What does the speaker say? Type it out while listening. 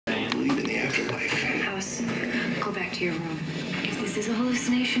to your room. If this is a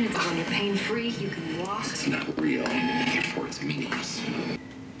hallucination, it's when you're pain-free, you can walk. It's not real, therefore it's meaningless.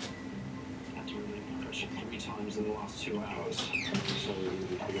 Had to relieve the pressure 3 times in the last 2 hours. So we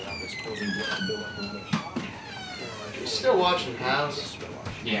figured out it's causing blood to build up around the heart. You're still watching House?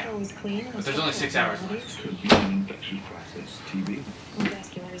 Yeah. But there's only 6 hours left. Could be an infectious process, TB.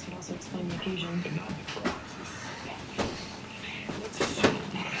 Vasculitis would also explain the effusion. But not the paralysis. Let's assume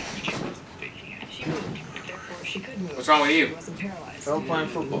she wasn't faking it. She moved, therefore she could move. What's wrong with you? She wasn't paralyzed. Don't playing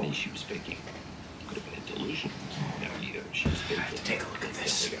football. She was faking. Could have been a delusion. Now either she was faking. I have to take a look at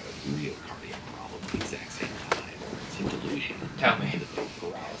this. They got a real cardiac problem at the exact same time. It's a delusion. Tell me. The fake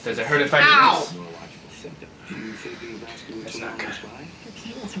paralysis. Does it hurt if I do this? Neurological symptom. Do you faking vascular That's tumor not on the good. spine? Her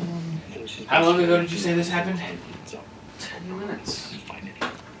kidneys are normal. How long ago did you say this happened? 10 minutes. Find it. So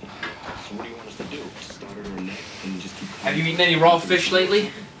what do you want us to do? Start at her neck and just keep. Have you eaten any raw fish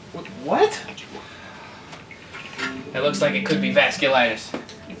lately? What? It looks like it could be vasculitis.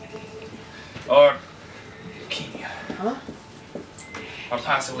 Or leukemia. Huh? Or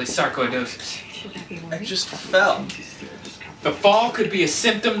possibly sarcoidosis. Should I be I worried? just fell. The fall could be a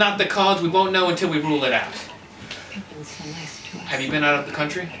symptom, not the cause. We won't know until we rule it out. Pippin's so nice to us. Have you been out of the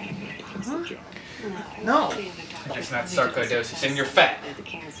country? No. It's not sarcoidosis, and you're fat.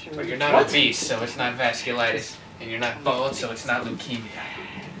 But you're not obese, so it's not vasculitis. And you're not bald, so it's not leukemia.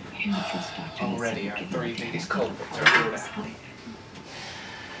 Already, our 3 biggest culprits are ruled out.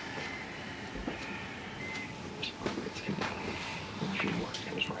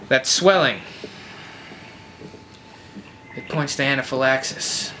 That swelling. It points to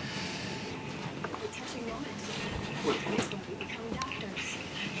anaphylaxis.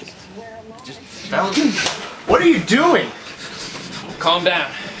 Just fell. What are you doing? Calm down.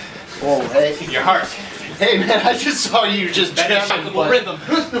 Oh, hey. Your heart. Hey, man, I just saw you just That is jamming. fuckable rhythm.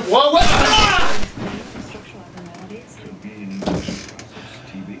 What? What? Structural abnormalities. Could be an infectious process,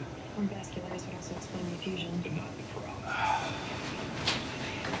 TB. Or vasculitis would also explain the effusion. But not the paralysis.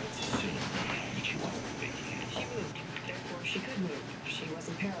 Let's assume she wasn't faking it. She moved, therefore she could move. She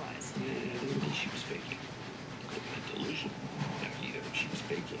wasn't paralyzed. Maybe she was faking. Could have been a delusion. Now either she was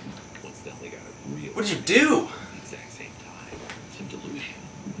faking. Coincidentally got a real. What did you do? At the exact same time. It's a delusion.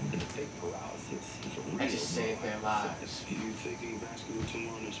 And the fake paralysis is a real. I just saved their lives. You faking vascular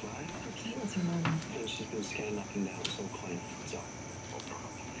tumor on her spine? Her kidneys are normal. And she's been scanning up and down, so clean. So, I'll throw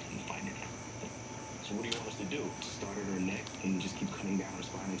her and find it. So what do you want us to do? Start at her neck and just keep cutting down her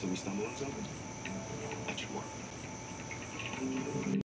spine until we stumble on something? That should work.